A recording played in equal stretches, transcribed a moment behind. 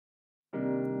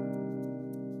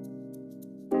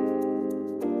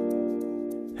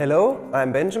Hello,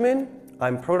 I'm Benjamin.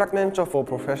 I'm product manager for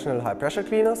professional high pressure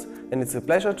cleaners, and it's a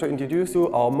pleasure to introduce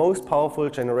you our most powerful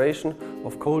generation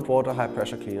of cold water high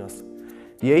pressure cleaners,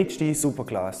 the HD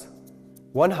Superclass.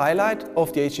 One highlight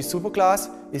of the HD Superclass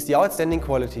is the outstanding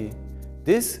quality.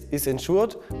 This is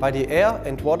ensured by the air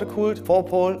and water-cooled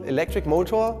 4-pole electric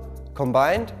motor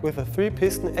combined with a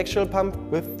 3-piston axial pump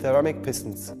with ceramic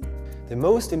pistons. The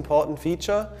most important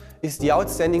feature is the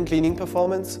outstanding cleaning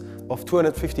performance of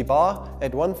 250 bar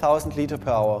at 1000 liter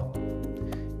per hour.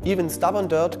 Even stubborn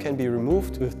dirt can be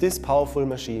removed with this powerful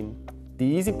machine. The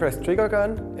easy press trigger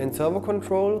gun and servo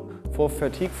control for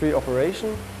fatigue-free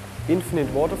operation, infinite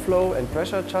water flow and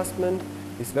pressure adjustment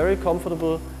is very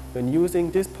comfortable when using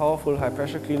this powerful high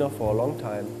pressure cleaner for a long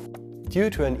time. Due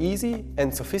to an easy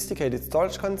and sophisticated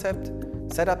storage concept,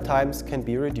 setup times can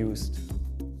be reduced.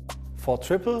 For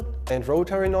triple and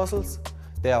rotary nozzles,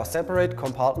 there are separate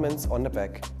compartments on the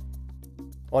back.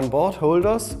 On-board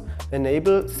holders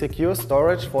enable secure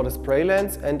storage for the spray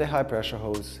lens and the high pressure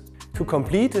hose. To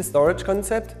complete the storage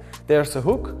concept, there's a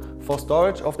hook for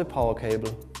storage of the power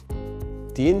cable.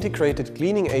 The integrated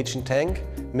cleaning agent tank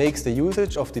makes the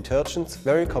usage of detergents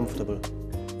very comfortable.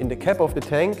 In the cap of the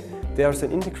tank, there's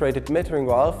an integrated metering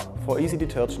valve for easy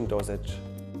detergent dosage.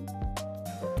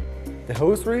 The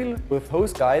hose reel with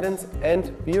hose guidance and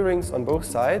V-rings on both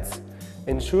sides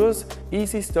ensures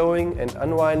easy stowing and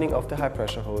unwinding of the high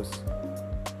pressure hose.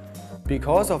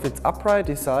 Because of its upright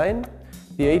design,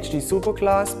 the HD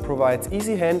Superclass provides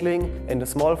easy handling and a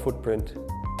small footprint.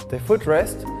 The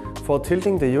footrest for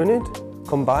tilting the unit,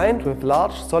 combined with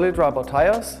large solid rubber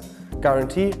tires,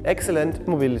 guarantee excellent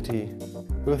mobility.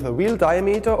 With a wheel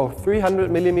diameter of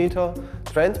 300 mm,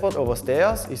 transport over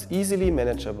stairs is easily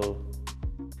manageable.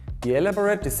 The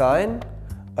elaborate design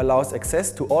allows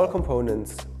access to all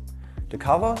components. The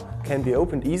cover can be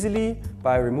opened easily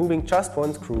by removing just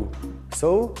one screw,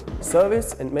 so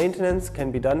service and maintenance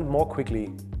can be done more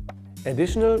quickly.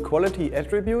 Additional quality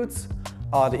attributes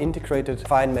are the integrated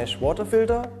fine mesh water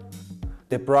filter,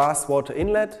 the brass water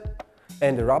inlet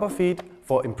and the rubber feet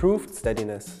for improved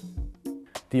steadiness.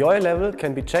 The oil level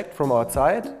can be checked from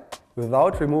outside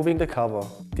without removing the cover.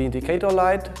 The indicator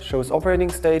light shows operating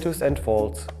status and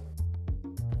faults.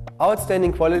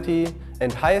 Outstanding quality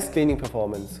and highest cleaning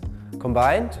performance,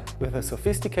 combined with a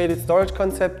sophisticated storage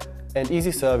concept and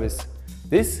easy service.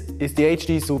 This is the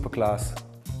HD Superclass.